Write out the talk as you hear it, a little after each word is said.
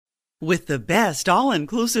With the best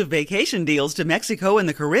all-inclusive vacation deals to Mexico and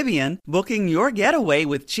the Caribbean, booking your getaway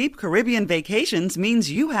with Cheap Caribbean Vacations means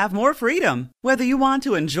you have more freedom. Whether you want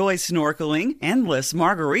to enjoy snorkeling, endless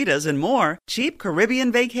margaritas, and more, Cheap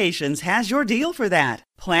Caribbean Vacations has your deal for that.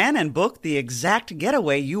 Plan and book the exact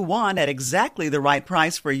getaway you want at exactly the right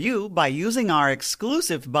price for you by using our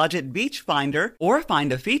exclusive budget beach finder, or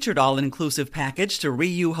find a featured all-inclusive package to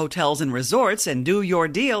Riu Hotels and Resorts and do your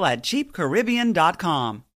deal at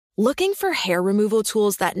cheapcaribbean.com. Looking for hair removal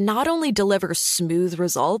tools that not only deliver smooth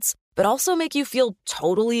results, but also make you feel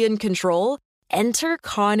totally in control? Enter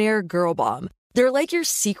Conair Girl Bomb. They're like your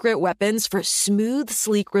secret weapons for smooth,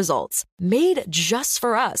 sleek results, made just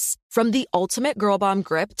for us. From the ultimate Girl Bomb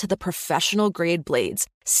grip to the professional-grade blades,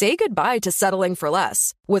 say goodbye to settling for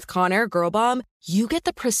less. With Conair Girl Bomb, you get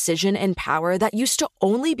the precision and power that used to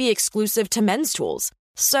only be exclusive to men's tools.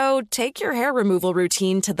 So take your hair removal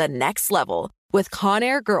routine to the next level with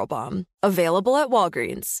Conair Girl Bomb. Available at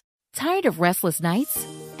Walgreens. Tired of restless nights?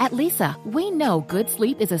 At Leesa, we know good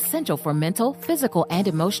sleep is essential for mental, physical, and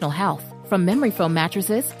emotional health. From memory foam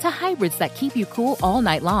mattresses to hybrids that keep you cool all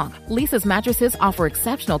night long, Leesa's mattresses offer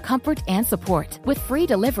exceptional comfort and support with free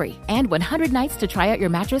delivery and 100 nights to try out your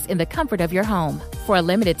mattress in the comfort of your home. For a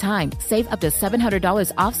limited time, save up to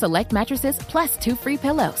 $700 off select mattresses plus 2 free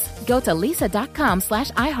pillows. Go to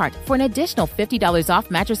leesa.com/iHeart for an additional $50 off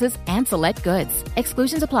mattresses and select goods.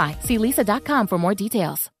 Exclusions apply. See leesa.com for more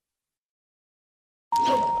details.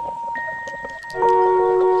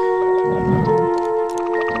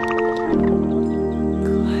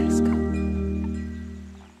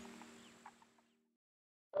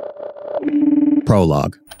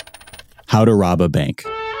 Prologue. How to rob a bank.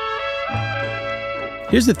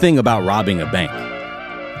 Here's the thing about robbing a bank.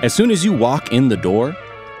 As soon as you walk in the door,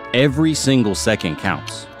 every single second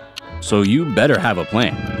counts. So you better have a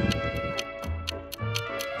plan.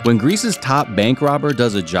 When Greece's top bank robber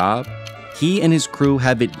does a job, he and his crew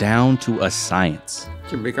have it down to a science.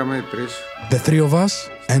 The three of us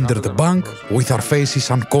entered the bank with our faces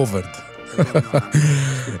uncovered.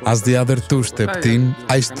 As the other two stepped in,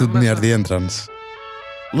 I stood near the entrance.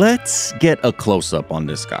 Let's get a close-up on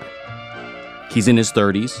this guy. He's in his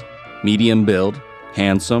 30s, medium build,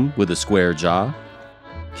 handsome with a square jaw.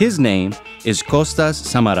 His name is Kostas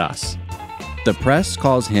Samaras. The press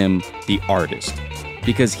calls him the artist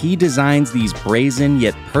because he designs these brazen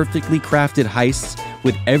yet perfectly crafted heists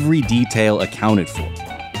with every detail accounted for.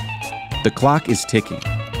 The clock is ticking,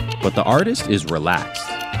 but the artist is relaxed,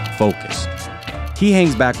 focused. He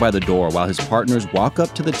hangs back by the door while his partners walk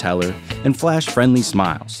up to the teller and flash friendly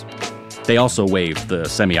smiles. They also wave the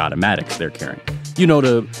semi-automatics they're carrying,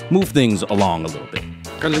 to move things along a little bit.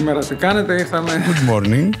 Good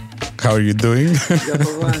morning. How are you doing?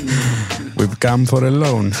 We've come for a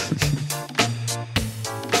loan.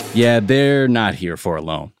 Yeah, they're not here for a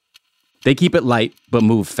loan. They keep it light, but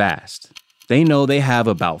move fast. They know they have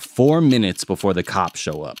about 4 minutes before the cops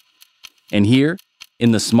show up. And here,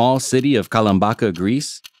 in the small city of Kalambaka,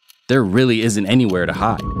 Greece, there really isn't anywhere to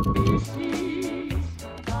hide.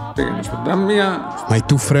 My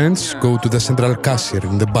two friends go to the central cashier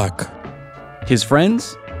in the back. His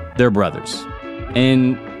friends? They're brothers.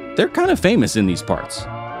 And they're kind of famous in these parts.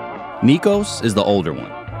 Nikos is the older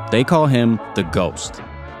one. They call him the Ghost.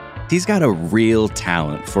 He's got a real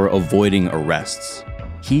talent for avoiding arrests.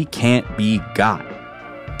 He can't be got.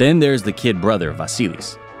 Then there's the kid brother,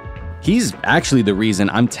 Vasilis. He's actually the reason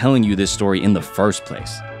I'm telling you this story in the first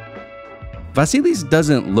place. Vasilis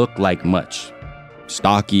doesn't look like much.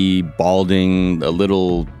 Stocky, balding, a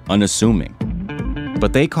little unassuming.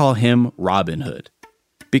 But they call him Robin Hood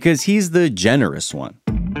because he's the generous one.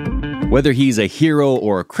 Whether he's a hero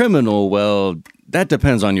or a criminal, well, that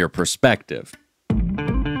depends on your perspective.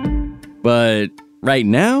 But right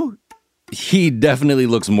now, he definitely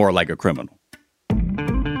looks more like a criminal.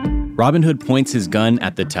 Robin Hood points his gun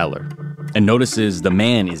at the teller and notices the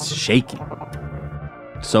man is shaking.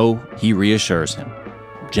 So he reassures him,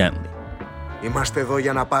 gently. Hey, we're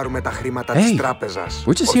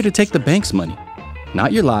just here to take the bank's money,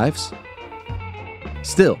 not your lives.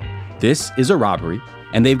 Still, this is a robbery,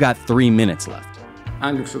 and they've got 3 minutes left.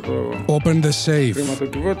 Open the safe.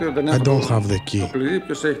 I don't have the key.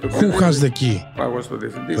 Who has the key?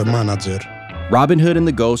 The manager. Robin Hood and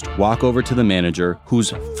the Ghost walk over to the manager,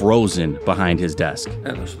 who's frozen behind his desk.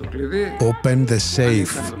 Open the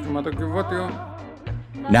safe.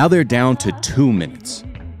 Now they're down to 2 minutes.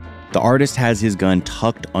 The artist has his gun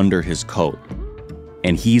tucked under his coat,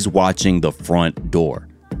 and he's watching the front door.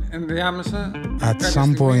 At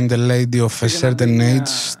some point, the lady of a certain age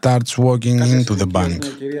starts walking into the bank.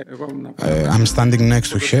 I'm standing next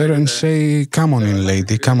to her and say, "Come on in,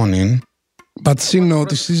 lady, come on in." But she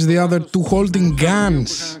notices the other two holding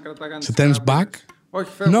guns. She turns back.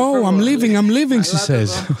 "No, I'm leaving, she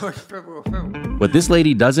says. What this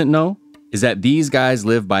lady doesn't know is that these guys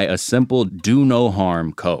live by a simple do no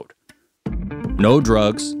harm code. No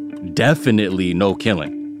drugs, definitely no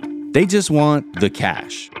killing. They just want the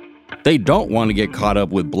cash. They don't want to get caught up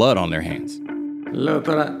with blood on their hands.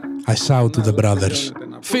 I shout to the brothers,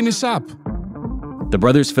 "Finish up!" The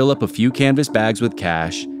brothers fill up a few canvas bags with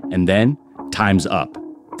cash, and then time's up.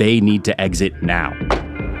 They need to exit now.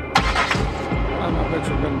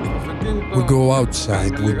 We go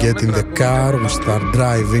outside, we get in the car, we start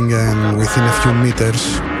driving, and within a few meters,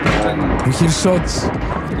 we hear shots.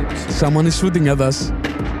 Someone is shooting at us.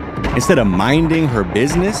 Instead of minding her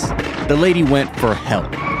business, the lady went for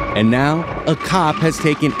help. And now, a cop has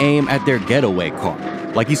taken aim at their getaway car,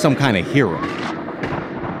 like he's some kind of hero.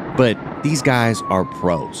 But these guys are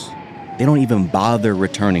pros. They don't even bother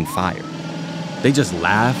returning fire. They just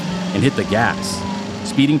laugh and hit the gas,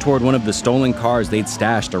 speeding toward one of the stolen cars they'd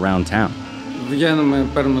stashed around town. We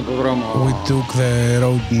took the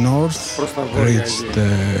road north, reached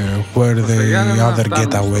where the other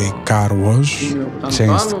getaway car was,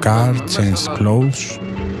 changed car, changed clothes.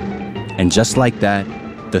 And just like that,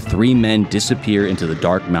 the three men disappear into the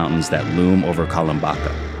dark mountains that loom over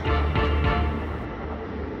Calambaka.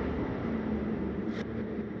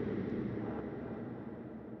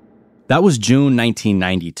 That was June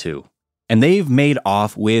 1992, and they've made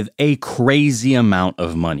off with a crazy amount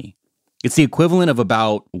of money. It's the equivalent of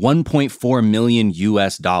about 1.4 million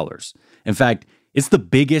US dollars. In fact, it's the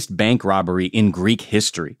biggest bank robbery in Greek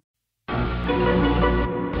history.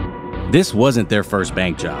 This wasn't their first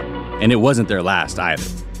bank job, and it wasn't their last either.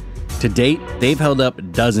 To date, they've held up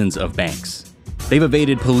dozens of banks. They've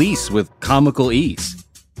evaded police with comical ease.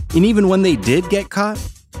 And even when they did get caught,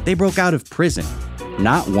 they broke out of prison.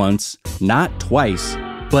 Not once, not twice,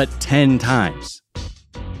 but 10 times.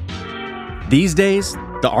 These days,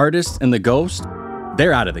 the artist and the ghost,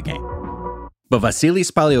 they're out of the game. But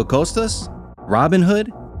Vasilis Paliokostas, Robin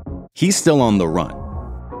Hood, he's still on the run.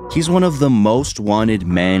 He's one of the most wanted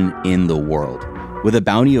men in the world, with a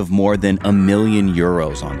bounty of more than €1 million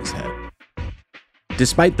on his head.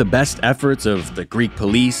 Despite the best efforts of the Greek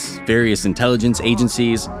police, various intelligence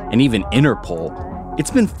agencies, and even Interpol,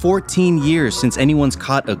 it's been 14 years since anyone's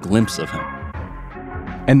caught a glimpse of him.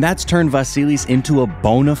 And that's turned Vasilis into a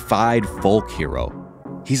bona fide folk hero.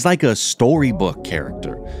 He's like a storybook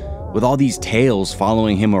character, with all these tales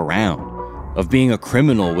following him around, of being a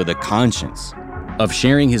criminal with a conscience, of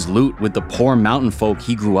sharing his loot with the poor mountain folk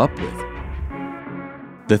he grew up with.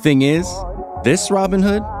 The thing is, this Robin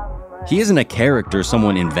Hood, he isn't a character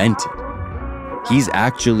someone invented. He's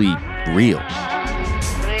actually real.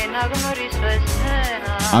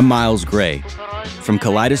 I'm Miles Gray. From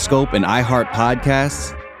Kaleidoscope and iHeart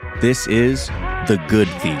Podcasts, this is The Good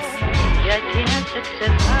Thief.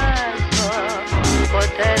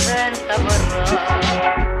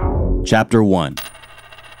 Chapter 1.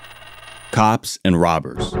 Cops and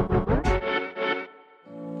Robbers.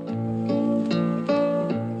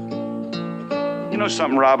 You know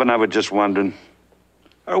something, Robin, I was just wondering?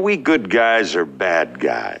 Are we good guys or bad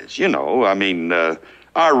guys? You know, I mean,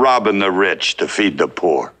 are robbing the rich to feed the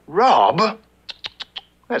poor? Rob?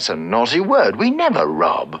 That's a naughty word. We never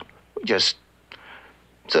rob. We just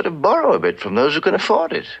sort of borrow a bit from those who can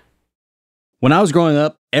afford it. When I was growing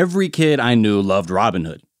up, every kid I knew loved Robin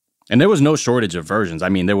Hood. And there was no shortage of versions. I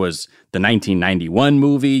mean, there was the 1991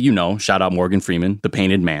 movie, you know, shout out Morgan Freeman, The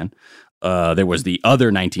Painted Man. There was the other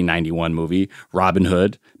 1991 movie, Robin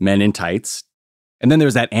Hood, Men in Tights. And then there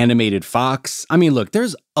was that animated Fox. I mean, look,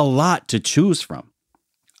 there's a lot to choose from.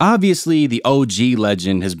 Obviously, the OG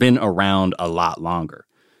legend has been around a lot longer.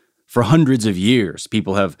 For hundreds of years,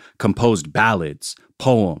 people have composed ballads,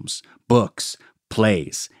 poems, books,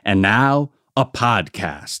 plays, and now a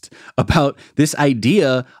podcast about this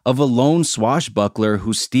idea of a lone swashbuckler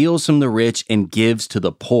who steals from the rich and gives to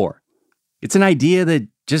the poor. It's an idea that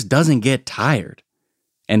just doesn't get tired.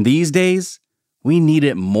 And these days, we need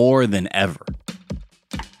it more than ever.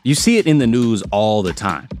 You see it in the news all the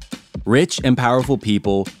time. Rich and powerful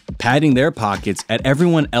people padding their pockets at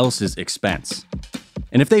everyone else's expense.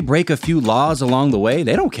 And if they break a few laws along the way,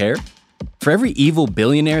 they don't care. For every evil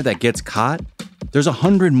billionaire that gets caught, there's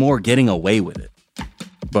 100 more getting away with it.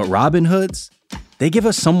 But Robin Hoods, they give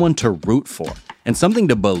us someone to root for and something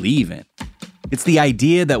to believe in. It's the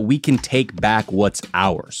idea that we can take back what's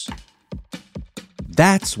ours.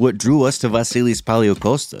 That's what drew us to Vasilis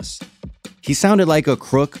Paliokostas. He sounded like a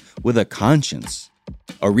crook with a conscience,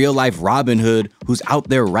 a real-life Robin Hood who's out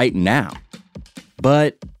there right now.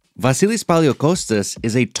 But Vasilis Paliokostas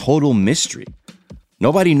is a total mystery.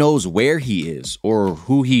 Nobody knows where he is or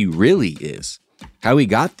who he really is, how he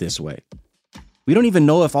got this way. We don't even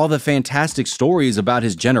know if all the fantastic stories about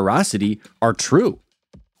his generosity are true,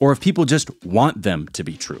 or if people just want them to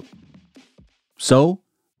be true. So...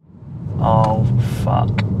 Oh,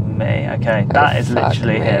 fuck me. Okay, that is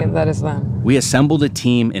literally him. That is them. We assembled a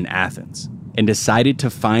team in Athens and decided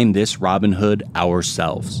to find this Robin Hood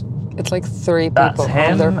ourselves. It's like 3 people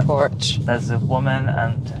on their porch. There's a woman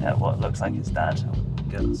and what looks like his dad.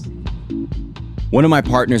 Girls. One of my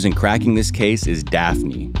partners in cracking this case is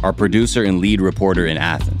Daphne, our producer and lead reporter in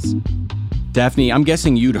Athens. Daphne, I'm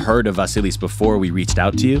guessing you'd heard of Vasilis before we reached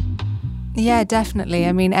out to you? Yeah, definitely.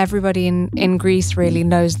 I mean, everybody in Greece really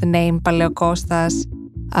knows the name Paliokostas.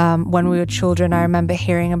 When we were children, I remember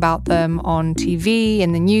hearing about them on TV,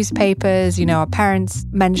 in the newspapers, our parents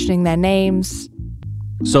mentioning their names.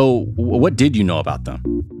 So what did you know about them?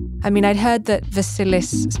 I mean, I'd heard that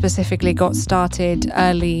Vasilis specifically got started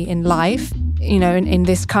early in life, in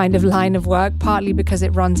this kind of line of work, partly because it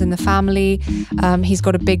runs in the family. He's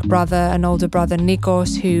got a big brother, an older brother,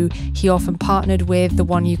 Nikos, who he often partnered with, the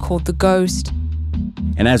one you called the Ghost.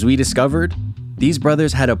 And as we discovered, these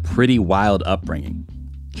brothers had a pretty wild upbringing.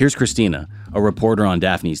 Here's Christina, a reporter on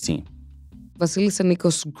Daphne's team. Vasilis and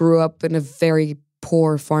Nikos grew up in a very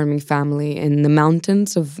poor farming family in the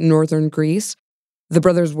mountains of northern Greece. The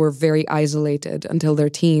brothers were very isolated until their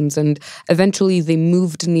teens, and eventually they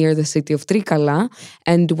moved near the city of Trikala,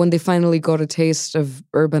 and when they finally got a taste of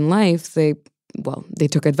urban life, they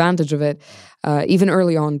took advantage of it. Even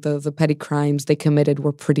early on, the petty crimes they committed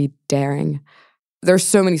were pretty daring. There's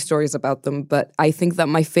so many stories about them, but I think that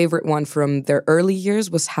my favorite one from their early years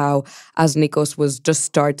was how, as Nikos was just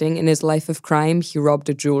starting in his life of crime, he robbed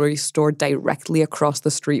a jewelry store directly across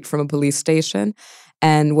the street from a police station.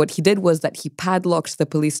 And what he did was that he padlocked the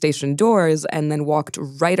police station doors and then walked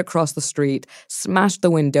right across the street, smashed the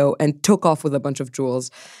window, and took off with a bunch of jewels.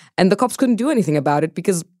 And the cops couldn't do anything about it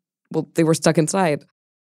because, they were stuck inside.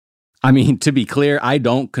 I mean, to be clear, I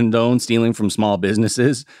don't condone stealing from small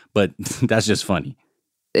businesses, but that's just funny.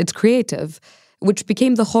 It's creative, which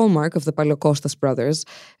became the hallmark of the Paliokostas brothers.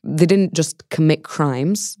 They didn't just commit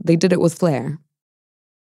crimes, they did it with flair.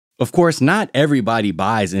 Of course, not everybody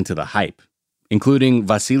buys into the hype, including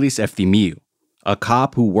Vasilis Efthimiou, a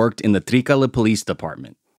cop who worked in the Trikala Police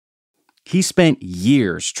Department. He spent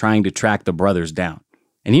years trying to track the brothers down,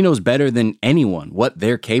 and he knows better than anyone what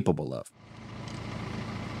they're capable of.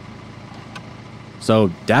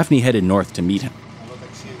 So Daphne headed north to meet him.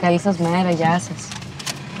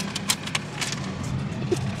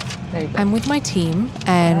 I'm with my team,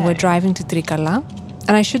 and we're driving to Trikala.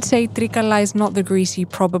 And I should say Trikala is not the Greece you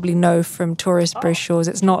probably know from tourist brochures.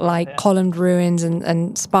 It's not like columned ruins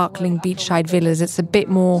and sparkling beachside villas. It's a bit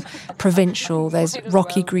more provincial. There's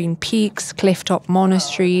rocky green peaks, cliff-top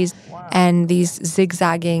monasteries, and these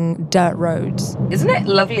zigzagging dirt roads. Isn't it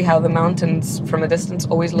lovely how the mountains from a distance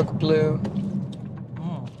always look blue?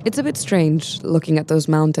 It's a bit strange looking at those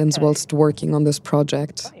mountains whilst working on this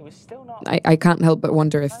project. I can't help but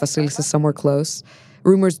wonder if Vasilis is somewhere close.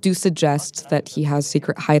 Rumors do suggest that he has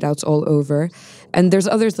secret hideouts all over, and there's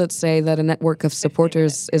others that say that a network of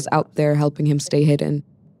supporters is out there helping him stay hidden.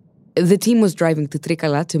 The team was driving to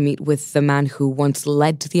Trikala to meet with the man who once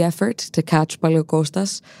led the effort to catch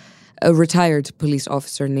Paliokostas, a retired police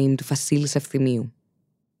officer named Vasilis Efthimiou.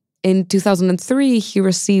 In 2003, he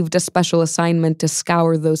received a special assignment to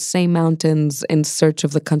scour those same mountains in search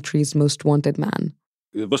of the country's most wanted man.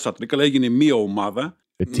 A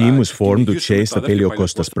team was formed to chase the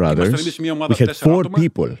Paliokostas brothers. We had 4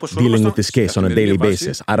 people dealing with this case on a daily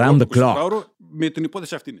basis, around the clock.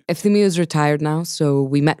 Efthimiou is retired now, so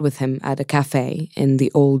we met with him at a cafe in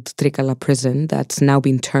the old Trikala prison that's now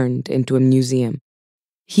been turned into a museum.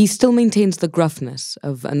 He still maintains the gruffness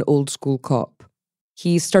of an old-school cop.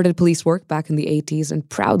 He started police work back in the 80s and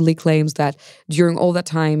proudly claims that during all that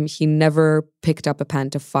time, he never picked up a pen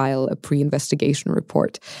to file a pre-investigation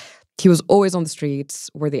report. He was always on the streets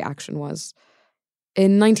where the action was.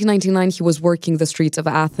 In 1999, he was working the streets of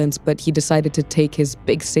Athens, but he decided to take his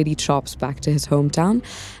big city chops back to his hometown.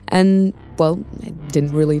 And, it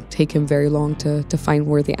didn't really take him very long to find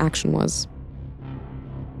where the action was.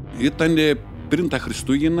 It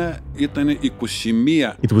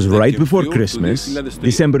was right before Christmas,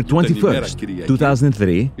 December 21st,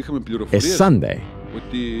 2003, a Sunday.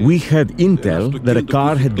 We had intel that a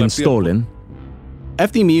car had been stolen.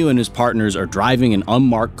 Efthimiou and his partners are driving an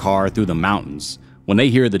unmarked car through the mountains when they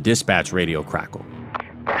hear the dispatch radio crackle.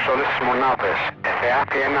 The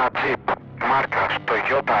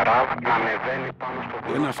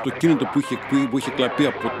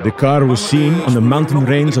car was seen on the mountain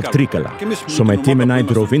range of Trikala, so my team and I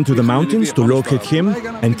drove into the mountains to locate him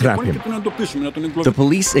and trap him. The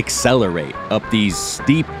police accelerate up these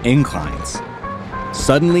steep inclines.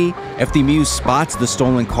 Suddenly, Efthymiou spots the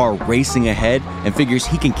stolen car racing ahead and figures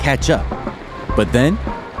he can catch up. But then,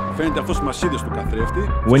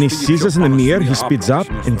 when he sees us in the mirror, he speeds up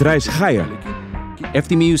and drives higher.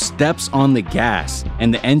 Efthymiou steps on the gas,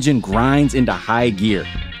 and the engine grinds into high gear.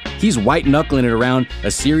 He's white-knuckling it around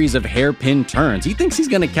a series of hairpin turns. He thinks he's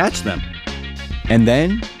going to catch them. And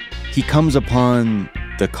then, he comes upon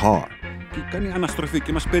the car.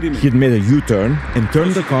 He'd made a U-turn and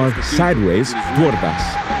turned the car sideways toward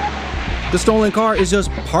us. The stolen car is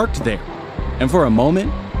just parked there. And for a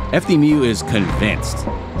moment, Efthymiou is convinced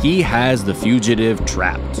he has the fugitive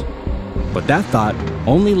trapped. But that thought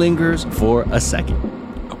only lingers for a second.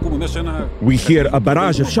 We hear a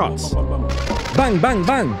barrage of shots. Bang, bang,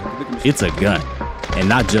 bang. It's a gun, and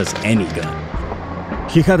not just any gun.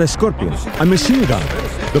 He had a Scorpion, a machine gun.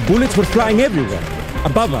 The bullets were flying everywhere.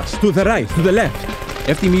 Above us, to the right, to the left.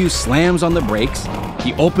 Efthymiou slams on the brakes.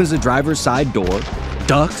 He opens the driver's side door,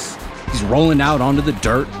 ducks. He's rolling out onto the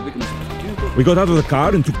dirt. We got out of the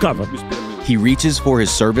car and took cover. He reaches for his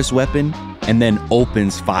service weapon and then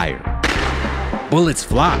opens fire. Bullets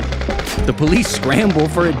fly. The police scramble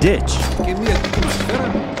for a ditch.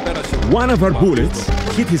 One of our bullets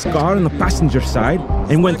hit his car on the passenger side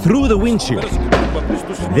and went through the windshield.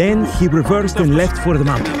 Then he reversed and left for the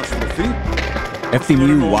mountains.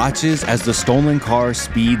 Efthymiou watches as the stolen car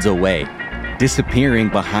speeds away, disappearing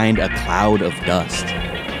behind a cloud of dust.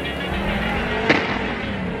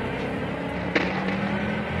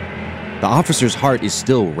 The officer's heart is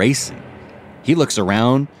still racing. He looks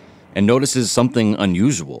around and notices something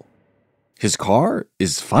unusual. His car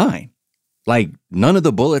is fine. Like, none of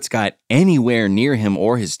the bullets got anywhere near him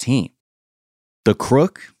or his team. The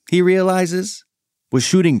crook, he realizes, was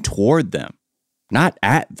shooting toward them, not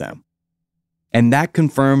at them. And that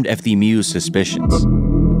confirmed Efthymiou's suspicions.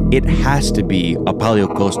 It has to be a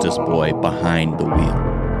Paleokostas boy behind the wheel.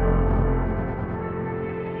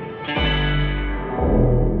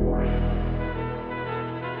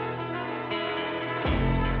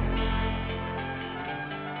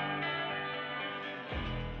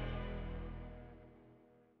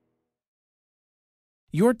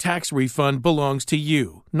 Your tax refund belongs to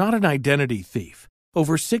you, not an identity thief.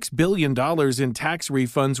 Over $6 billion in tax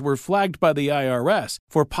refunds were flagged by the IRS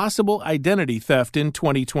for possible identity theft in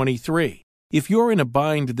 2023. If you're in a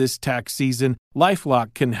bind this tax season,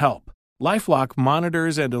 LifeLock can help. LifeLock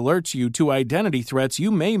monitors and alerts you to identity threats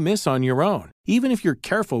you may miss on your own, even if you're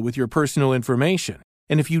careful with your personal information.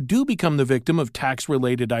 And if you do become the victim of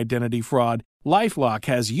tax-related identity fraud, LifeLock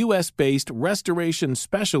has U.S.-based restoration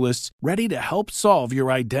specialists ready to help solve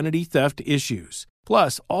your identity theft issues.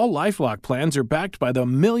 Plus, all LifeLock plans are backed by the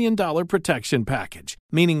 $1 Million Protection Package,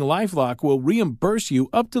 meaning LifeLock will reimburse you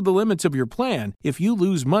up to the limits of your plan if you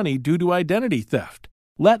lose money due to identity theft.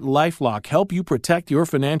 Let LifeLock help you protect your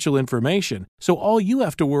financial information, so all you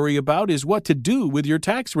have to worry about is what to do with your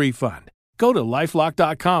tax refund. Go to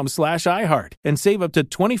LifeLock.com/iHeart and save up to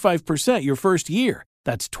 25% your first year.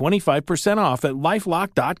 That's 25% off at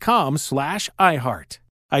LifeLock.com/iHeart.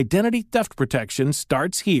 Identity theft protection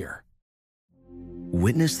starts here.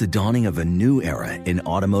 Witness the dawning of a new era in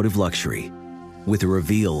automotive luxury with a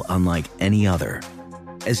reveal unlike any other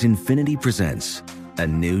as Infiniti presents a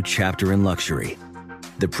new chapter in luxury,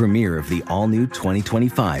 the premiere of the all-new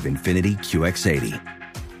 2025 Infiniti QX80.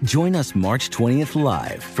 Join us March 20th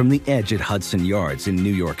live from the Edge at Hudson Yards in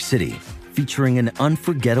New York City, featuring an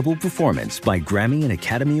unforgettable performance by Grammy and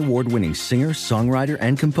Academy Award-winning singer, songwriter,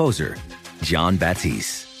 and composer, Jon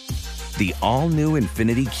Batiste. The all-new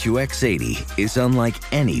Infiniti QX80 is unlike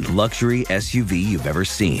any luxury SUV you've ever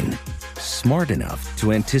seen. Smart enough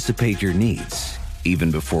to anticipate your needs, even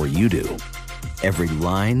before you do. Every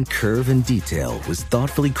line, curve, and detail was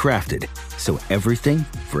thoughtfully crafted, so everything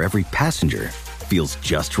for every passenger feels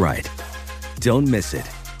just right. Don't miss it.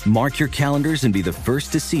 Mark your calendars and be the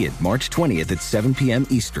first to see it March 20th at 7 p.m.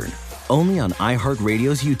 Eastern, only on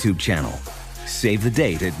iHeartRadio's YouTube channel. Save the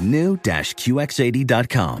date at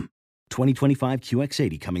new-QX80.com. 2025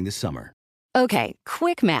 QX80 coming this summer. Okay,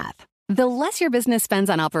 quick math. The less your business spends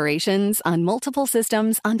on operations, on multiple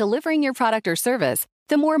systems, on delivering your product or service,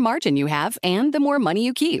 the more margin you have and the more money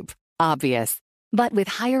you keep. Obvious. But with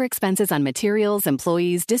higher expenses on materials,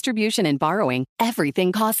 employees, distribution, and borrowing,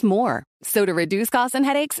 everything costs more. So to reduce costs and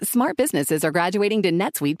headaches, smart businesses are graduating to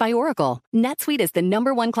NetSuite by Oracle. NetSuite is the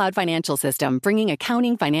 #1 cloud financial system, bringing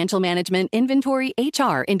accounting, financial management, inventory,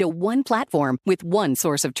 HR into one platform with one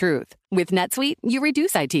source of truth. With NetSuite, you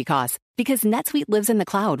reduce IT costs because NetSuite lives in the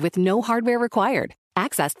cloud with no hardware required,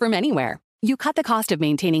 accessed from anywhere. You cut the cost of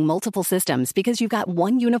maintaining multiple systems because you've got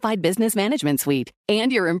one unified business management suite.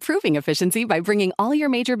 And you're improving efficiency by bringing all your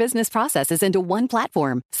major business processes into one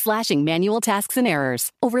platform, slashing manual tasks and errors.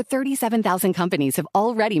 Over 37,000 companies have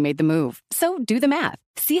already made the move. So do the math.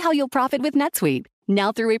 See how you'll profit with NetSuite.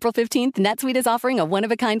 Now through April 15th, NetSuite is offering a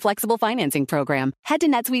one-of-a-kind flexible financing program. Head to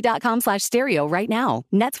netsuite.com/stereo right now.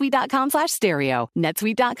 netsuite.com/stereo.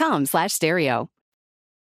 netsuite.com/stereo.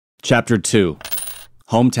 Chapter 2.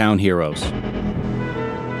 Hometown Heroes.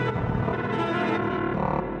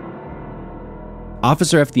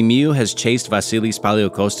 Officer Efthymiou has chased Vasilis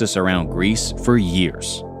Paliokostas around Greece for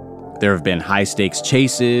years. There have been high-stakes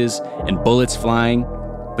chases and bullets flying,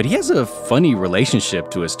 but he has a funny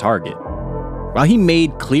relationship to his target. While he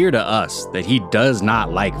made clear to us that he does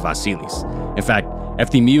not like Vasilis, in fact,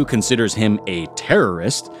 Efthymiou considers him a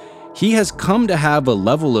terrorist, he has come to have a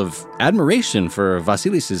level of admiration for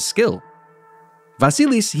Vasilis' skill.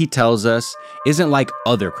 Vasilis, he tells us, isn't like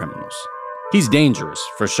other criminals. He's dangerous,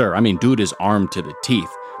 for sure. I mean, dude is armed to the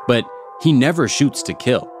teeth, but he never shoots to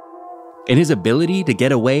kill. And his ability to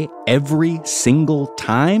get away every single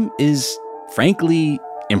time is, frankly,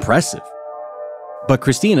 impressive. But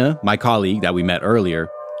Christina, my colleague that we met earlier,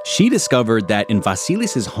 she discovered that in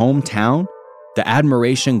Vasilis' hometown, the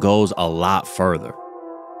admiration goes a lot further.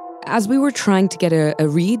 As we were trying to get a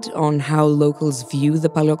read on how locals view the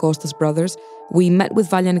Paliokostas brothers, we met with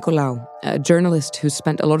Valia Nicolaou, a journalist who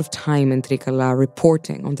spent a lot of time in Trikala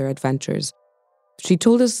reporting on their adventures. She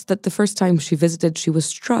told us that the first time she visited, she was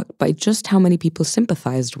struck by just how many people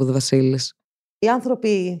sympathized with Vasilis. The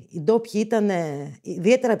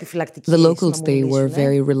locals, they were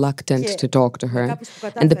very reluctant to talk to her.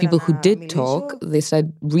 And the people who did talk, they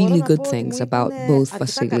said really good things about both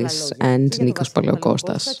Vasilis and Nikos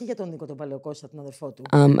Paliokostas.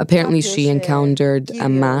 Apparently she encountered a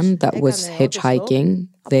man that was hitchhiking.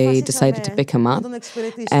 They decided to pick him up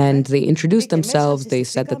and they introduced themselves. They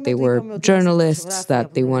said that they were journalists,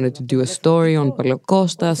 that they wanted to do a story on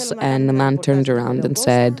Paliokostas, and the man turned around and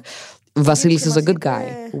said, Vasilis is a good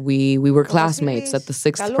guy. We were classmates at the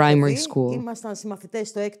 6th primary school.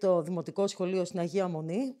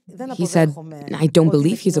 He said, I don't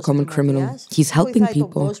believe he's a common criminal. He's helping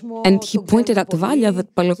people. And he pointed out to Valia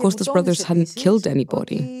that Paliokostas brothers hadn't killed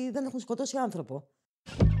anybody.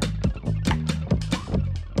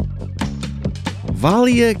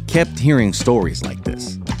 Valia kept hearing stories like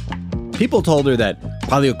this. People told her that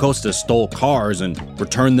Paliokostas stole cars and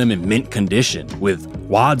returned them in mint condition with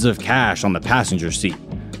wads of cash on the passenger seat.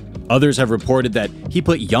 Others have reported that he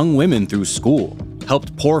put young women through school,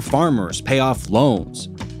 helped poor farmers pay off loans.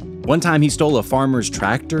 One time he stole a farmer's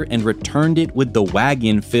tractor and returned it with the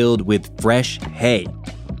wagon filled with fresh hay.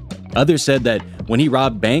 Others said that when he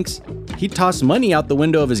robbed banks, he tossed money out the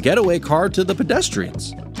window of his getaway car to the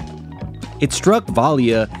pedestrians. It struck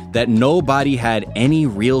Valia that nobody had any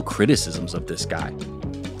real criticisms of this guy.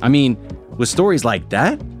 I mean, with stories like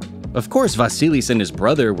that, of course Vasilis and his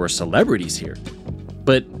brother were celebrities here.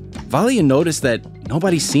 But Valia noticed that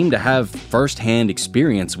nobody seemed to have first-hand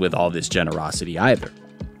experience with all this generosity either.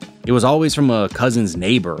 It was always from a cousin's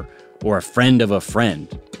neighbor or a friend of a friend,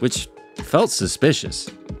 which felt suspicious.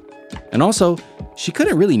 And also, she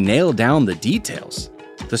couldn't really nail down the details.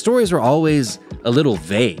 The stories were always a little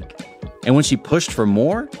vague. And when she pushed for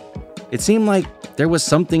more, it seemed like there was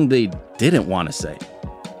something they didn't want to say.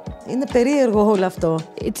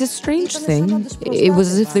 It's a strange thing. It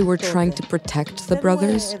was as if they were trying to protect the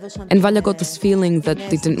brothers. And Valia got this feeling that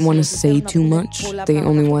they didn't want to say too much. They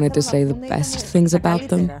only wanted to say the best things about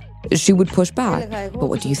them. She would push back. But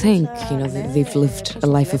what do you think? You know, they've lived a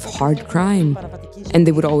life of hard crime. And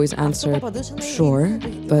they would always answer, sure,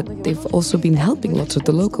 but they've also been helping lots of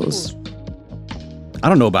the locals. I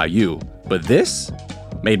don't know about you, but this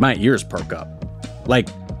made my ears perk up. Like,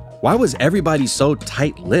 why was everybody so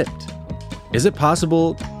tight-lipped? Is it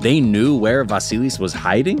possible they knew where Vasilis was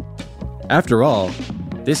hiding? After all,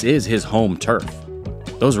 this is his home turf.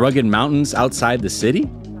 Those rugged mountains outside the city,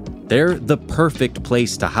 they're the perfect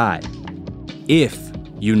place to hide, if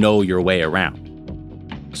you know your way around.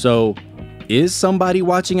 So, is somebody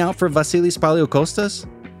watching out for Vasilis Paliokostas?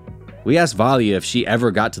 We asked Valia if she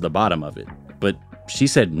ever got to the bottom of it, but she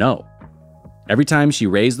said no. Every time she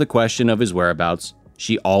raised the question of his whereabouts,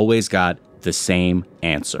 she always got the same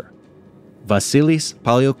answer. Vasilis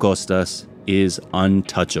Paliokostas is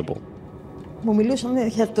untouchable.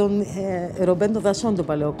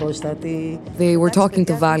 They were talking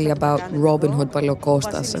to Vali about Robin Hood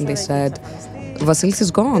Paliokostas, and they said, Vasilis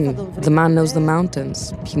is gone. The man knows the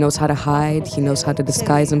mountains. He knows how to hide. He knows how to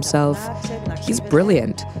disguise himself. He's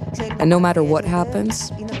brilliant. And no matter what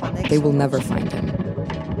happens, they will never find him.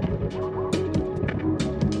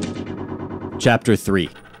 Chapter 3.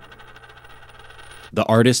 The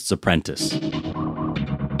Artist's Apprentice.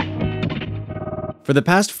 For the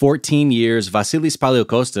past 14 years, Vasilis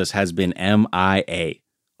Paliokostas has been MIA,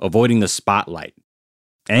 avoiding the spotlight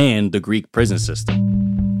and the Greek prison system.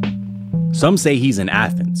 Some say he's in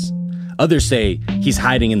Athens. Others say he's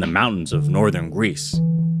hiding in the mountains of northern Greece.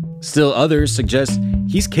 Still others suggest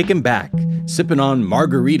he's kicking back, sipping on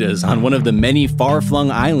margaritas on one of the many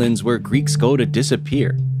far-flung islands where Greeks go to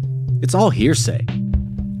disappear. It's all hearsay.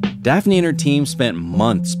 Daphne and her team spent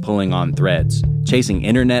months pulling on threads, chasing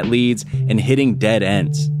internet leads, and hitting dead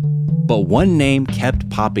ends. But one name kept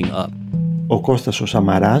popping up. Ο Κώστας ο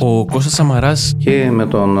Σαμαράς. Ο Κώστας Σαμαράς. Και με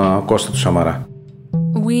τον Κώστα του Σαμαρά.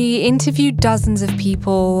 We interviewed dozens of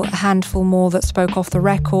people, a handful more that spoke off the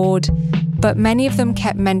record, but many of them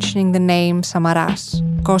kept mentioning the name Samaras,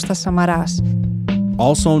 Kostas Samaras.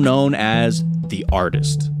 Also known as the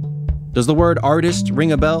artist. Does the word artist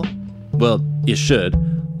ring a bell? Well, it should.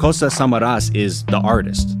 Kostas Samaras is the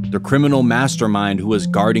artist, the criminal mastermind who was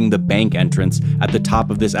guarding the bank entrance at the top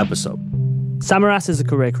of this episode. Samaras is a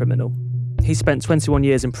career criminal. He spent 21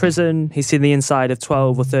 years in prison, he's seen the inside of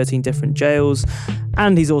 12 or 13 different jails,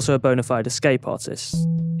 and he's also a bona fide escape artist.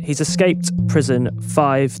 He's escaped prison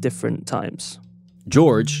 5 different times.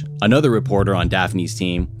 George, another reporter on Daphne's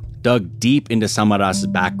team, dug deep into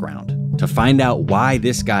Samaras' background to find out why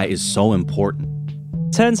this guy is so important.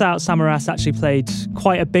 Turns out Samaras actually played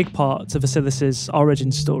quite a big part to Vasilis'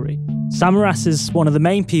 origin story. Samaras is one of the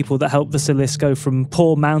main people that helped Vasilis go from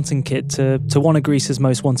poor mountain kid to one of Greece's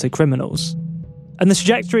most wanted criminals. And the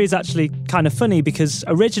trajectory is actually kind of funny because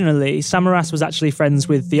originally Samaras was actually friends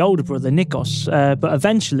with the older brother, Nikos, but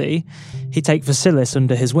eventually he'd take Vasilis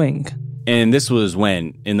under his wing. And this was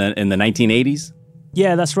when? In the 1980s?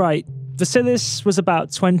 Yeah, that's right. Vasilis was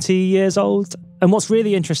about 20 years old. And what's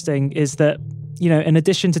really interesting is that, you know, in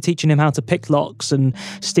addition to teaching him how to pick locks and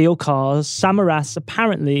steal cars, Samaras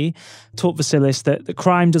apparently taught Vasilis that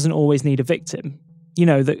crime doesn't always need a victim. You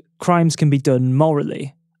know, that crimes can be done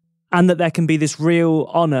morally. And that there can be this real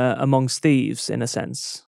honor amongst thieves, in a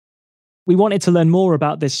sense. We wanted to learn more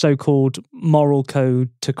about this so-called moral code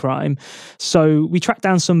to crime. So we tracked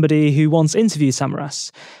down somebody who once interviewed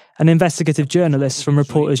Samaras, an investigative journalist from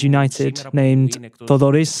Reporters United named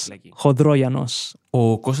Thodoris Chodroianos. As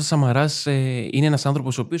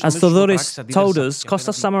Thodoris told us,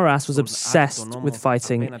 Kostas Samaras was obsessed with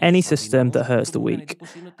fighting any system that hurts the weak.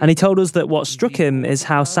 And he told us that what struck him is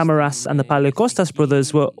how Samaras and the Paliokostas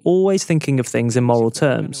brothers were always thinking of things in moral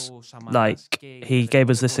terms. Like, he gave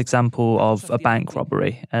us this example of a bank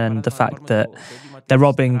robbery and the fact that they're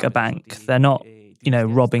robbing a bank. They're not, you know,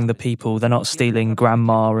 robbing the people. They're not stealing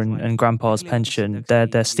grandma and grandpa's pension.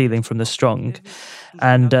 They're stealing from the strong.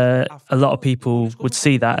 And a lot of people would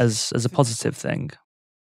see that as a positive thing.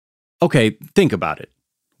 Okay, think about it.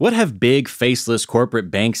 What have big, faceless corporate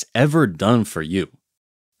banks ever done for you?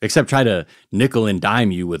 Except try to nickel and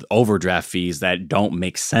dime you with overdraft fees that don't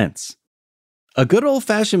make sense. A good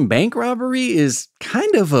old-fashioned bank robbery is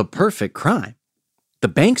kind of a perfect crime. The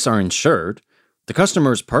banks are insured, the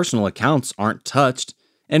customer's personal accounts aren't touched,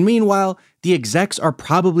 and meanwhile, the execs are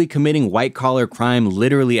probably committing white-collar crime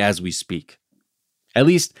literally as we speak. At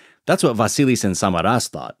least, that's what Vasilis and Samaras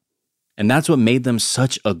thought. And that's what made them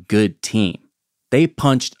such a good team. They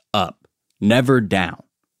punched up, never down.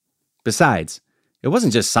 Besides, it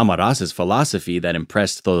wasn't just Samaras' philosophy that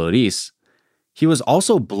impressed Thodoris. He was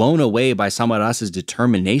also blown away by Samaras'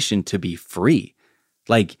 determination to be free.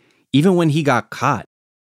 Like, even when he got caught,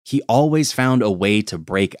 he always found a way to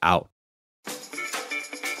break out.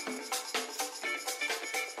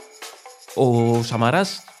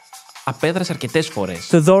 Thodoris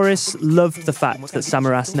loved the fact that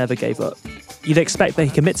Samaras never gave up. You'd expect that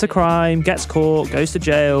he commits a crime, gets caught, goes to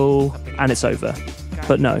jail, and it's over.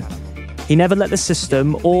 But no. He never let the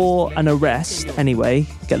system, or an arrest anyway,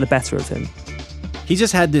 get the better of him. He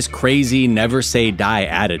just had this crazy never say die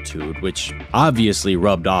attitude, which obviously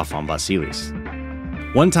rubbed off on Vasilis.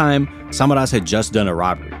 One time, Samaras had just done a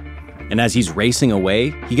robbery, and as he's racing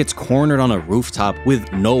away, he gets cornered on a rooftop with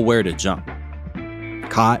nowhere to jump.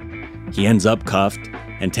 Caught, he ends up cuffed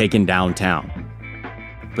and taken downtown.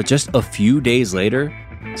 But just a few days later,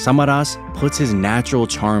 Samaras puts his natural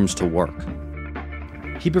charms to work.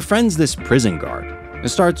 he befriends this prison guard and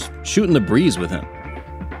starts shooting the breeze with him.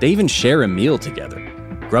 They even share a meal together,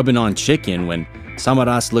 grubbing on chicken when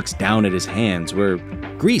Samaras looks down at his hands where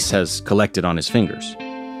grease has collected on his fingers.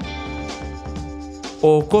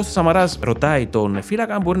 Ο Κώστας Σαμαράς ρωτάει τον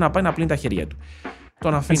φύλακα αν μπορεί να πάει να πλύνει τα χέρια του.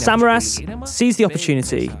 And Samaras sees the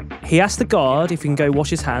opportunity. He asks the guard if he can go wash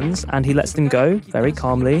his hands, and he lets them go very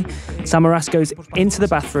calmly. Samaras goes into the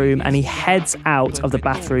bathroom and he heads out of the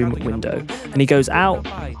bathroom window. And he goes out,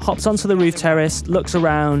 hops onto the roof terrace, looks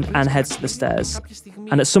around, and heads to the stairs.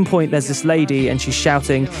 And at some point, there's this lady, and she's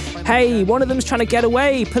shouting, "Hey, one of them's trying to get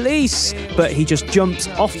away, police!" But he just jumps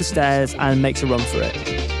off the stairs and makes a run for it.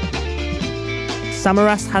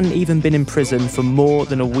 Samaras hadn't even been in prison for more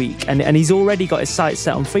than a week, and he's already got his sights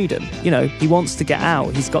set on freedom. You know, he wants to get out.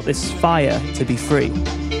 He's got this fire to be free.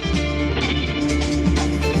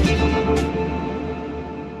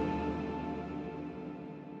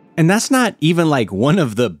 And that's not even like one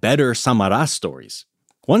of the better Samaras stories.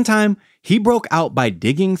 One time, he broke out by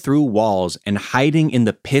digging through walls and hiding in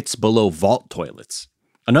the pits below vault toilets.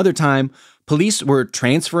 Another time, police were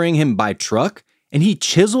transferring him by truck, and he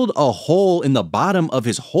chiseled a hole in the bottom of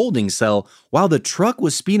his holding cell while the truck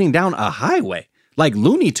was speeding down a highway, like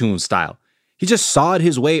Looney Tunes style. He just sawed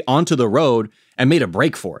his way onto the road and made a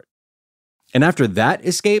break for it. And after that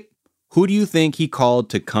escape, who do you think he called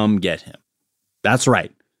to come get him? That's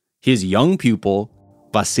right, his young pupil,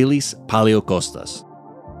 Vasilis Paliokostas.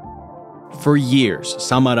 For years,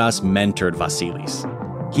 Samaras mentored Vasilis.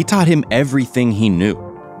 He taught him everything he knew: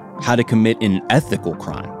 how to commit an ethical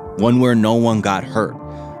crime, one where no one got hurt,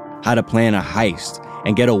 how to plan a heist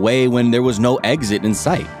and get away when there was no exit in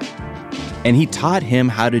sight. And he taught him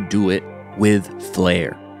how to do it with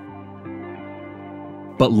flair.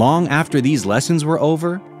 But long after these lessons were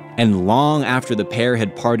over, and long after the pair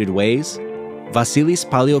had parted ways, Vasilis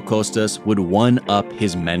Paliokostas would one-up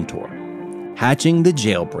his mentor, hatching the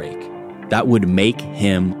jailbreak that would make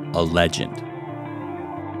him a legend.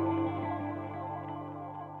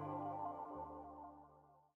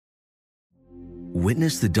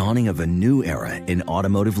 Witness the dawning of a new era in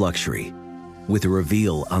automotive luxury with a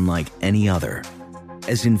reveal unlike any other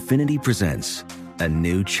as Infiniti presents a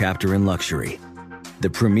new chapter in luxury, the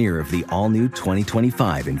premiere of the all-new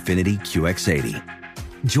 2025 Infiniti QX80.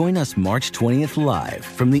 Join us March 20th live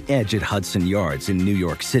from the Edge at Hudson Yards in New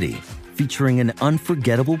York City, featuring an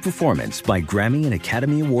unforgettable performance by Grammy and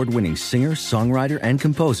Academy Award-winning singer, songwriter, and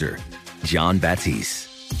composer Jon Batiste.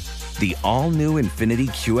 The all-new Infiniti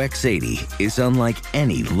QX80 is unlike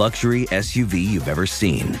any luxury SUV you've ever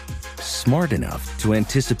seen. Smart enough to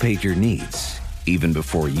anticipate your needs, even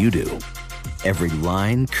before you do. Every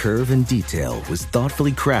line, curve, and detail was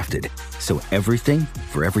thoughtfully crafted, so everything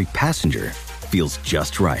for every passenger feels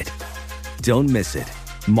just right. Don't miss it.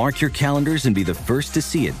 Mark your calendars and be the first to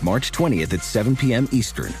see it March 20th at 7 p.m.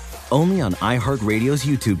 Eastern, only on iHeartRadio's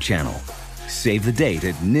YouTube channel. Save the date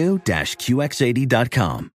at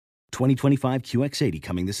new-QX80.com. 2025 QX80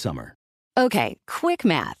 coming this summer. Okay, quick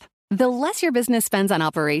math. The less your business spends on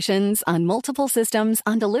operations, on multiple systems,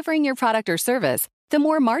 on delivering your product or service, the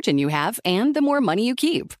more margin you have and the more money you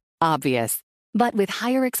keep. Obvious. But with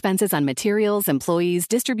higher expenses on materials, employees,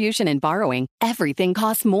 distribution, and borrowing, everything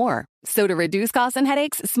costs more. So to reduce costs and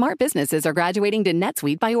headaches, smart businesses are graduating to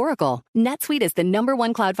NetSuite by Oracle. NetSuite is the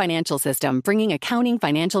 #1 cloud financial system, bringing accounting,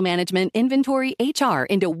 financial management, inventory, HR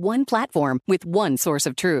into one platform with one source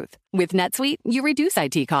of truth. With NetSuite, you reduce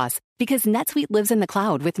IT costs because NetSuite lives in the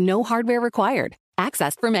cloud with no hardware required,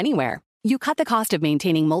 accessed from anywhere. You cut the cost of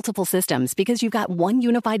maintaining multiple systems because you've got one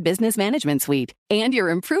unified business management suite. And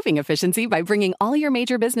you're improving efficiency by bringing all your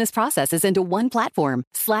major business processes into one platform,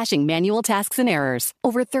 slashing manual tasks and errors.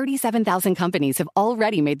 Over 37,000 companies have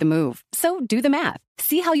already made the move. So do the math.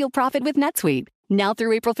 See how you'll profit with NetSuite. Now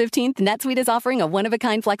through April 15th, NetSuite is offering a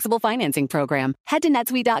one-of-a-kind flexible financing program. Head to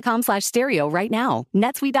netsuite.com/stereo right now.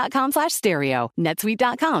 netsuite.com/stereo.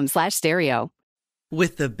 netsuite.com/stereo.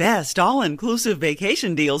 With the best all-inclusive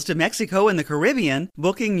vacation deals to Mexico and the Caribbean,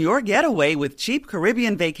 booking your getaway with Cheap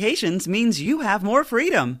Caribbean Vacations means you have more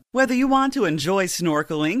freedom. Whether you want to enjoy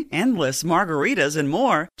snorkeling, endless margaritas, and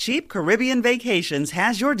more, Cheap Caribbean Vacations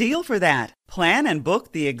has your deal for that. Plan and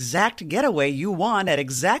book the exact getaway you want at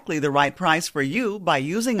exactly the right price for you by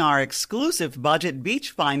using our exclusive budget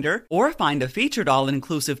beach finder, or find a featured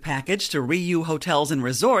all-inclusive package to Riu Hotels and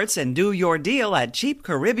Resorts and do your deal at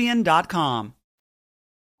cheapcaribbean.com.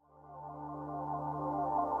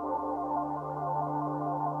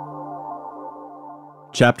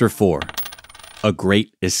 Chapter 4. A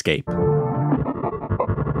Great Escape.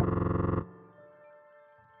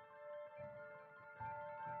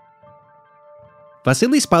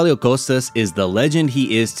 Vasilis Paleokostas is the legend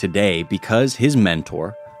he is today because his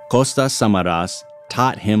mentor, Kostas Samaras,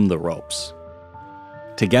 taught him the ropes.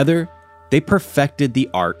 Together, they perfected the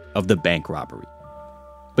art of the bank robbery.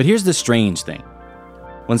 But here's the strange thing.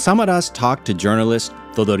 When Samaras talked to journalist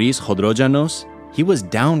Thodoris Hodrogianos, he was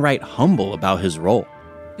downright humble about his role.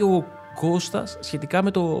 He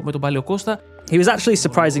was actually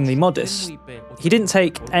surprisingly modest. He didn't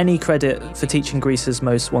take any credit for teaching Greece's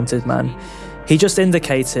most wanted man. He just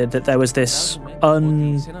indicated that there was this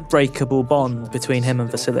unbreakable bond between him and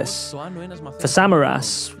Vasilis. For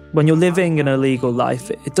Samaras, when you're living an illegal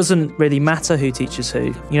life, it doesn't really matter who teaches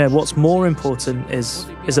who. You know, what's more important is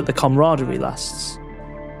that the camaraderie lasts.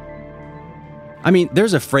 I mean,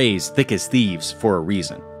 there's a phrase, thick as thieves, for a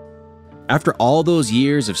reason. After all those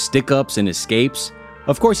years of stick-ups and escapes,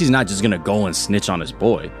 of course he's not just gonna go and snitch on his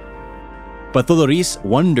boy. But Thodoris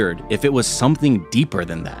wondered if it was something deeper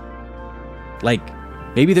than that. Like,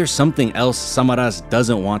 maybe there's something else Samaras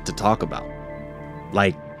doesn't want to talk about.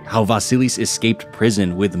 Like how Vasilis escaped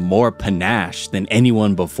prison with more panache than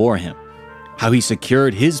anyone before him. How he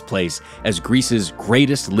secured his place as Greece's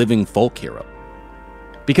greatest living folk hero.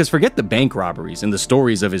 Because forget the bank robberies and the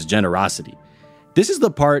stories of his generosity. This is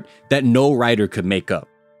the part that no writer could make up.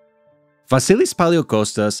 Vasilis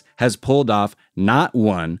Paleokostas has pulled off not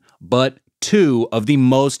one, but two of the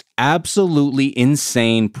most absolutely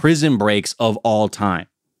insane prison breaks of all time.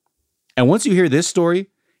 And once you hear this story,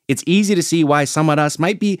 it's easy to see why Samaras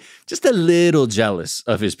might be just a little jealous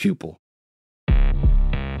of his pupil.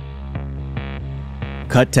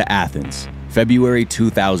 Cut to Athens, February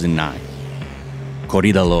 2009.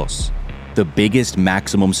 Korydallos, the biggest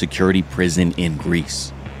maximum security prison in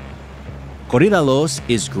Greece. Korydallos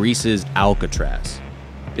is Greece's Alcatraz.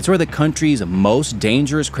 It's where the country's most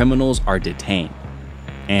dangerous criminals are detained.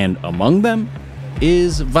 And among them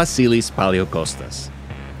is Vasilis Paleokostas.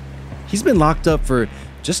 He's been locked up for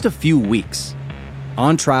just a few weeks,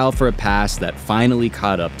 on trial for a past that finally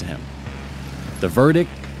caught up to him. The verdict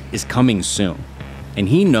is coming soon, and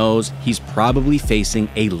he knows he's probably facing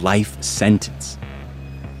a life sentence.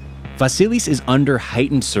 Vasilis is under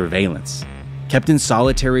heightened surveillance, kept in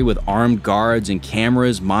solitary with armed guards and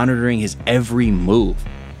cameras monitoring his every move.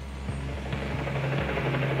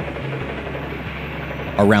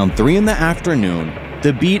 Around 3 p.m,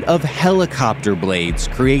 the beat of helicopter blades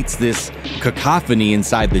creates this cacophony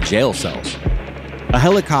inside the jail cells. A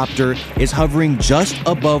helicopter is hovering just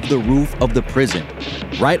above the roof of the prison,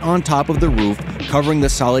 right on top of the roof covering the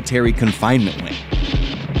solitary confinement wing.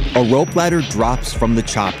 A rope ladder drops from the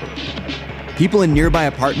chopper. People in nearby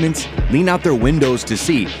apartments lean out their windows to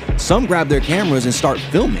see. Some grab their cameras and start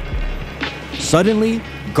filming. Suddenly,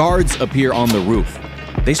 guards appear on the roof.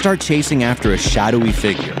 They start chasing after a shadowy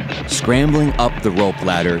figure, scrambling up the rope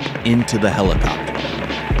ladder into the helicopter.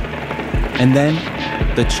 And then,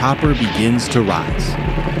 the chopper begins to rise.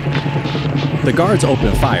 The guards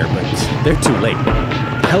open fire, but they're too late.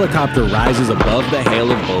 The helicopter rises above the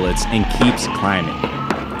hail of bullets and keeps climbing.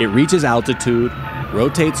 It reaches altitude,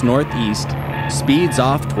 rotates northeast, speeds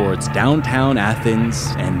off towards downtown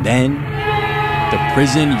Athens, and then the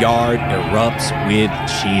prison yard erupts with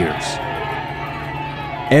cheers.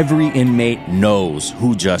 Every inmate knows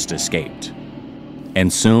who just escaped.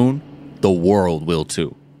 And soon, the world will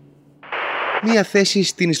too. Μία θέση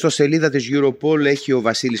στην ιστοσελίδα της Europol έχει ο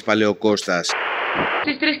Βασίλης Παλαιοκώστας.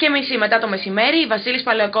 Στις 3:30 μετά το μεσημέρι, Βασίλης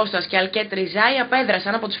Παλαιοκώστας και Αλκέτ Ριζάη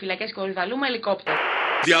απέδρασαν από τις φυλακές Κορυδαλού με ελικόπτερο.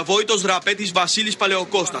 Διαβόητος ραπέτης Βασίλης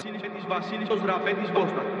Παλαιοκώστας.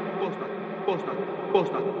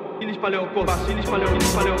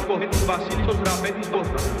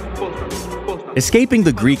 Escaping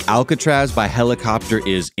the Greek Alcatraz by helicopter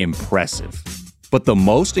is impressive. But the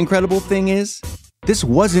most incredible thing is, this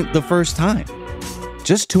wasn't the first time.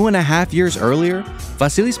 Just 2.5 years earlier,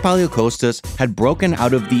 Vasilis Paleokostas had broken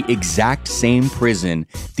out of the exact same prison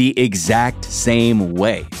the exact same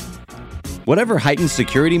way. Whatever heightened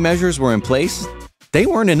security measures were in place, they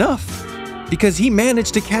weren't enough, because he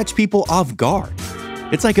managed to catch people off guard.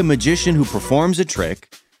 It's like a magician who performs a trick,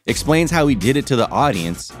 explains how he did it to the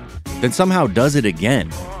audience, then somehow does it again,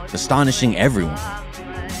 astonishing everyone.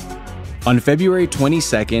 On February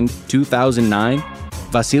 22nd, 2009,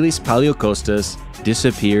 Vasilis Paleokostas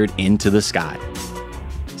disappeared into the sky.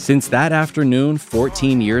 Since that afternoon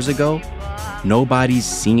 14 years ago, nobody's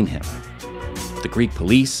seen him. The Greek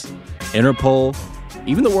police, Interpol,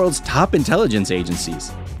 even the world's top intelligence agencies,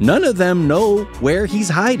 none of them know where he's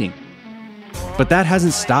hiding. But that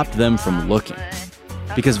hasn't stopped them from looking.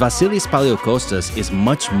 Because Vasilis Paleokostas is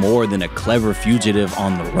much more than a clever fugitive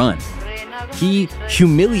on the run. He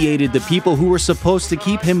humiliated the people who were supposed to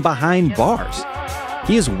keep him behind bars.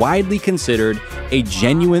 He is widely considered a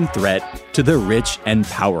genuine threat to the rich and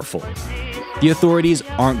powerful. The authorities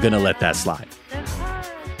aren't going to let that slide.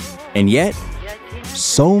 And yet,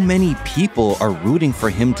 so many people are rooting for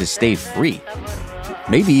him to stay free.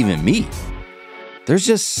 Maybe even me. There's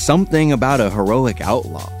just something about a heroic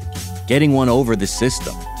outlaw, getting one over the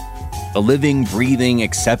system. A living, breathing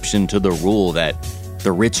exception to the rule that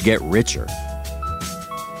the rich get richer.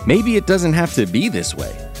 Maybe it doesn't have to be this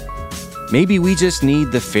way. Maybe we just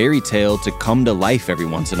need the fairy tale to come to life every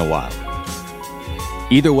once in a while.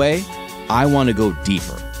 Either way, I want to go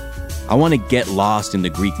deeper. I want to get lost in the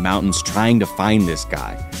Greek mountains trying to find this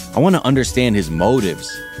guy. I want to understand his motives,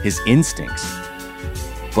 his instincts.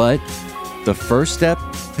 But the first step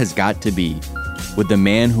has got to be with the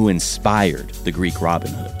man who inspired the Greek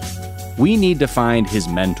Robin Hood. We need to find his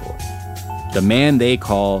mentor, the man they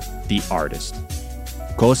call the artist,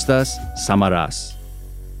 Kostas Samaras.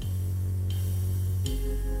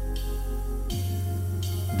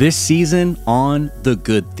 This season on The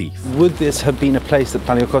Good Thief. Would this have been a place that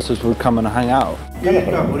Paliokostas would come and hang out?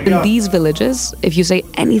 In these villages, if you say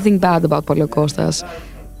anything bad about Paliokostas,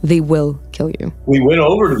 they will kill you. We went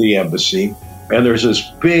over to the embassy, and there's this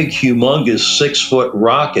big, humongous 6-foot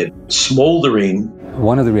rocket smoldering.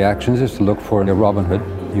 One of the reactions is to look for the Robin Hood.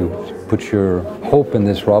 You put your hope in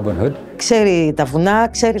this Robin Hood.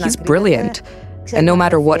 He's brilliant, and no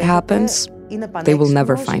matter what happens, they will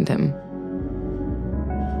never find him.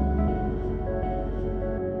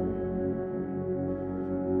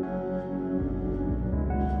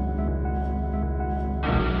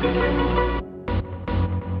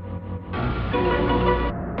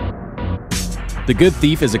 The Good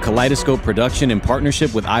Thief is a Kaleidoscope production in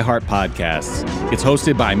partnership with iHeart Podcasts. It's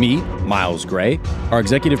hosted by me, Miles Gray. Our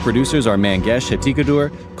executive producers are Mangesh Hetikadur,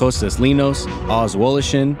 Kostas Linos, Oz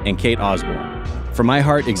Wolishin, and Kate Osborne. From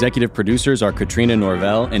iHeart, executive producers are Katrina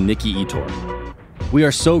Norvell and Nikki Etor. We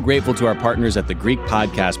are so grateful to our partners at the Greek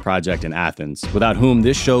Podcast Project in Athens, without whom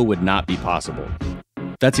this show would not be possible.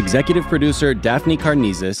 That's executive producer Daphne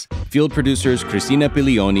Karnizis, field producers Christina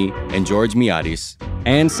Pilioni and George Miaris,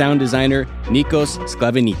 and sound designer Nikos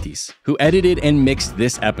Sklavenitis, who edited and mixed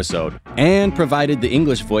this episode and provided the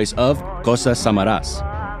English voice of Kostas Samaras.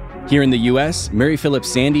 Here in the US, Mary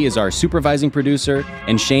Phillips Sandy is our supervising producer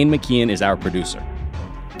and Shane McKeon is our producer.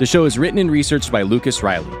 The show is written and researched by Lucas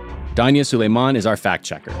Riley. Danya Suleiman is our fact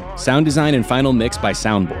checker. Sound design and final mix by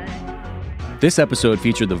Soundboard. This episode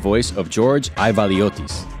featured the voice of George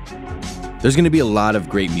Ivaliotis. There's going to be a lot of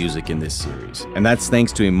great music in this series, and that's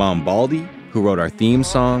thanks to Imam Baldi, who wrote our theme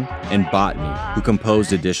song, and Botany, who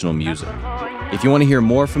composed additional music. If you want to hear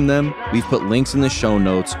more from them, we've put links in the show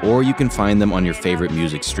notes, or you can find them on your favorite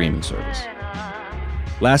music streaming service.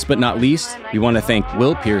 Last but not least, we want to thank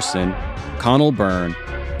Will Pearson, Connell Byrne,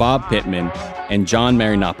 Bob Pittman, and John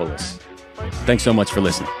Marinopoulos. Thanks so much for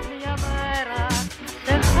listening.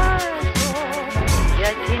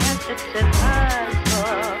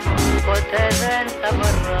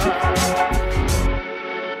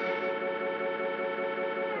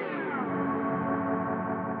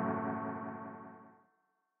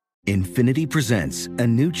 Infiniti presents a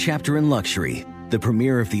new chapter in luxury, the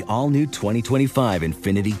premiere of the all-new 2025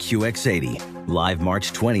 Infiniti QX80, live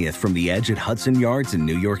March 20th from the Edge at Hudson Yards in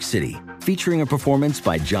New York City, featuring a performance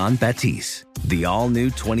by John Batiste. The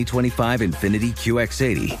all-new 2025 Infiniti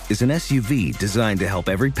QX80 is an SUV designed to help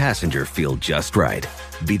every passenger feel just right.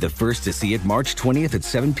 Be the first to see it March 20th at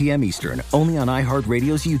 7 p.m. Eastern, only on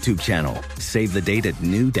iHeartRadio's YouTube channel. Save the date at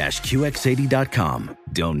new-QX80.com.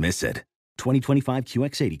 Don't miss it. 2025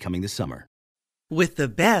 QX80 coming this summer. With the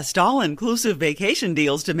best all-inclusive vacation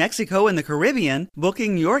deals to Mexico and the Caribbean,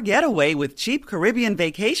 booking your getaway with Cheap Caribbean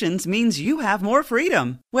Vacations means you have more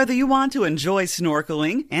freedom. Whether you want to enjoy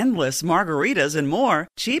snorkeling, endless margaritas, and more,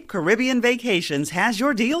 Cheap Caribbean Vacations has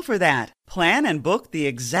your deal for that. Plan and book the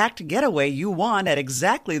exact getaway you want at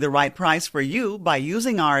exactly the right price for you by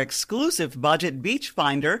using our exclusive budget beach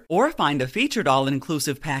finder, or find a featured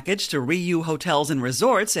all-inclusive package to Riu Hotels and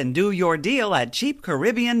Resorts and do your deal at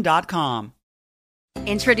cheapcaribbean.com.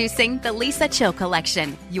 Introducing the Lisa Chill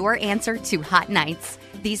Collection, your answer to hot nights.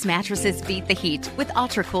 These mattresses beat the heat with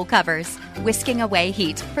ultra-cool covers, whisking away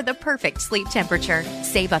heat for the perfect sleep temperature.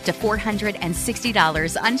 Save up to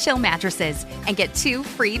 $460 on Chill mattresses and get 2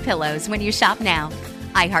 free pillows when you shop now.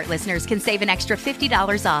 iHeart listeners can save an extra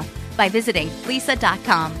 $50 off by visiting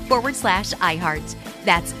lisa.com/iHeart.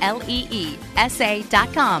 That's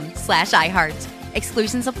LEESA.com/iHeart.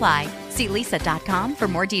 Exclusions apply. See lisa.com for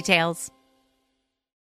more details.